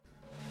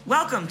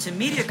Welcome to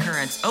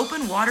Mediacurrent's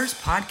Open Waters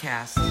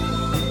podcast.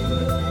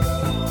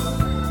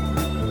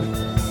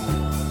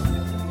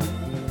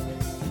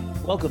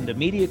 Welcome to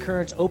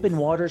Mediacurrent's Open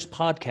Waters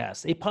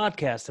podcast, a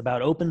podcast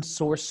about open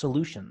source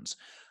solutions.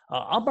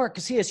 I'm Mark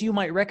Casillas. You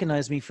might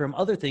recognize me from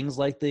other things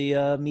like the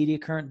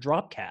Mediacurrent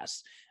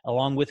Dropcast.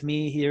 Along with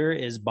me here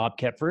is Bob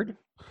Ketford.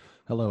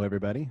 Hello,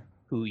 everybody.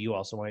 Who you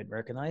also might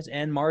recognize,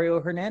 and Mario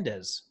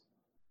Hernandez.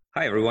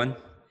 Hi, everyone.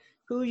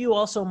 Who you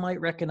also might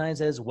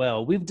recognize as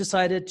well. We've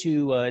decided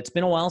to, it's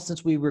been a while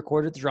since we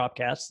recorded the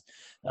Dropcast,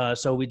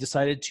 so we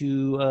decided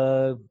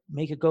to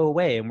make it go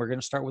away, and we're going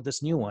to start with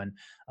this new one,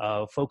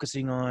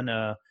 focusing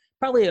on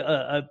probably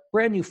a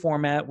brand new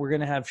format. We're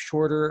going to have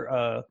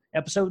shorter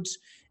episodes,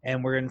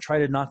 and we're going to try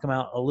to knock them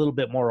out a little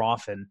bit more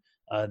often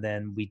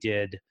than we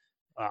did,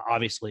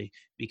 obviously,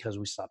 because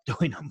we stopped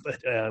doing them. But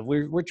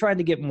we're trying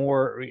to get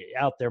more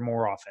out there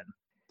more often.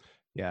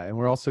 Yeah, and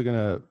we're also going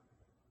to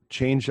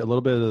change a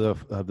little bit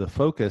of the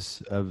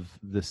focus of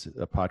this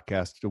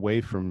podcast away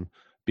from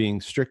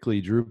being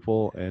strictly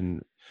Drupal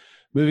and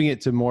moving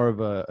it to more of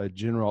a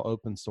general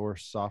open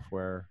source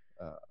software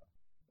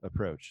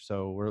approach.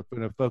 So we're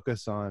going to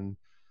focus on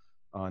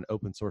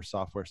open source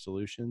software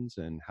solutions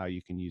and how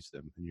you can use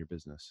them in your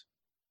business.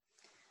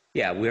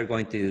 Yeah, we're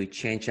going to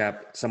change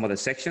up some of the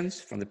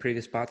sections from the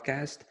previous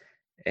podcast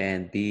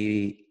and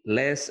be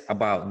less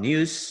about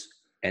news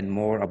and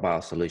more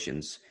about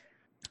solutions.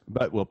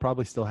 But we'll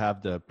probably still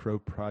have the pro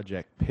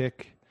project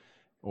pick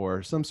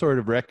or some sort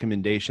of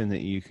recommendation that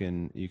you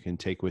can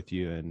take with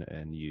you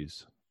and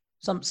use.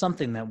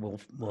 Something that will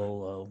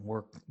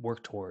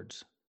work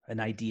towards an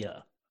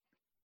idea.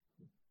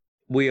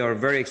 We are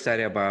very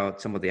excited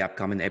about some of the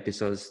upcoming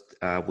episodes.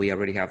 We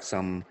already have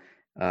some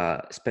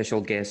special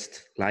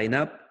guests lined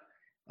up.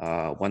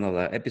 One of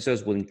the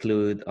episodes will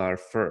include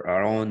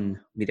our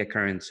own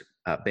Mediacurrent,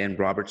 Ben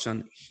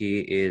Robertson.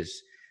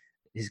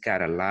 He's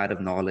got a lot of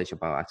knowledge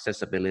about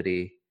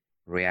accessibility,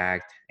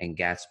 React, and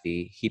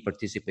Gatsby. He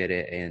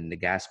participated in the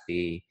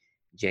Gatsby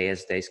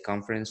JS Days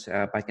conference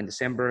back in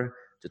December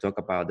to talk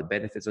about the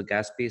benefits of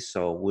Gatsby.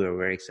 So we're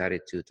very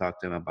excited to talk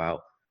to him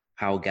about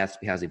how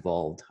Gatsby has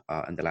evolved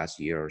in the last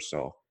year or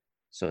so.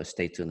 So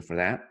stay tuned for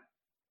that.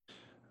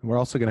 We're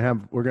also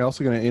going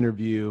to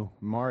interview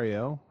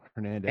Mario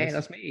Hernandez. Hey,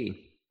 that's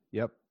me.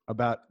 Yep,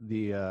 about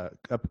the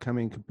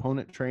upcoming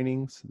component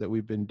trainings that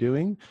we've been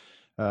doing.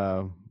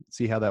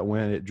 See how that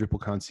went at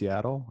DrupalCon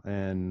Seattle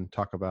and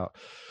talk about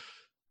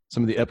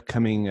some of the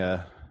upcoming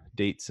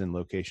dates and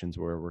locations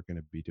where we're going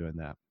to be doing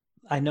that.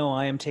 I know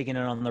I am taking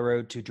it on the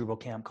road to Drupal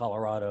Camp,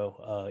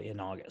 Colorado in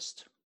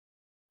August.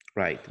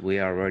 Right. We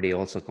are already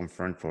also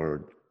confirmed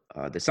for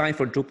design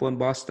for Drupal in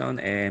Boston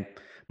and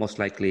most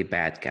likely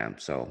Bad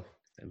Camp. So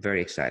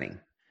very exciting.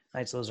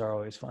 Nice. Those are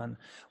always fun.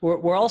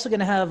 We're also going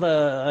to have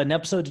an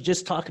episode to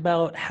just talk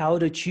about how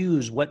to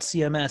choose what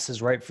CMS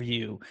is right for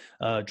you.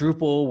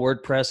 Drupal,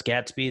 WordPress,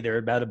 Gatsby, there are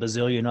about a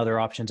bazillion other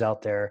options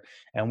out there.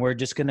 And we're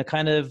just going to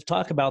kind of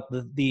talk about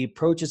the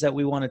approaches that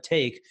we want to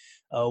take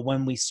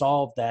when we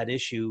solve that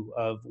issue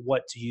of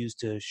what to use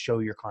to show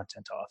your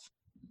content off.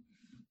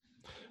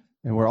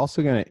 And we're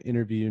also going to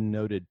interview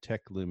noted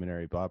tech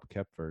luminary Bob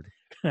Ketford.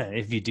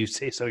 If you do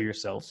say so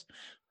yourselves.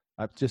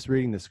 I'm just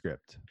reading the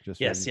script.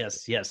 Yes.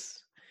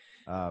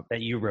 That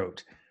you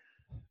wrote.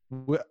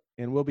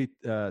 And we'll be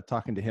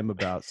talking to him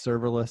about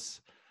serverless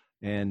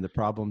and the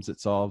problems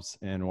it solves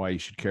and why you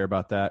should care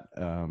about that.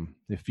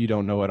 If you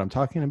don't know what I'm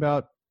talking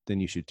about, then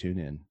you should tune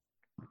in.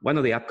 One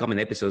of the upcoming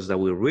episodes that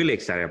we're really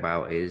excited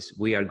about is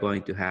we are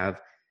going to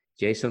have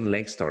Jason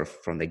Lengstorff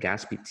from the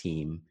Gatsby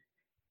team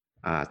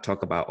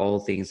talk about all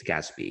things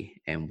Gatsby.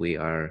 And we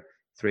are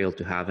thrilled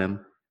to have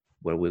him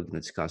where we're going to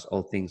discuss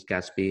all things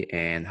Gatsby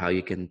and how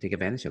you can take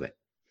advantage of it.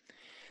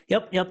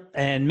 Yep.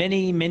 And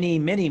many, many,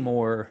 many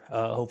more.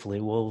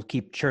 Hopefully, we'll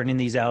keep churning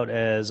these out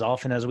as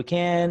often as we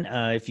can.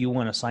 If you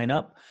want to sign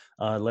up,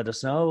 let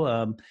us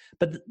know.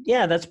 But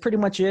yeah, that's pretty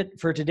much it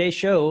for today's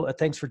show.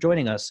 Thanks for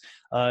joining us.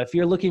 If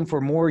you're looking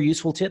for more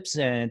useful tips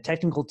and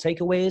technical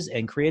takeaways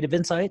and creative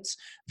insights,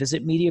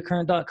 visit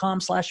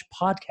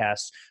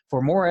mediacurrent.com/podcast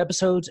for more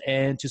episodes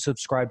and to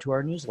subscribe to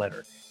our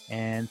newsletter.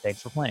 And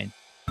thanks for playing.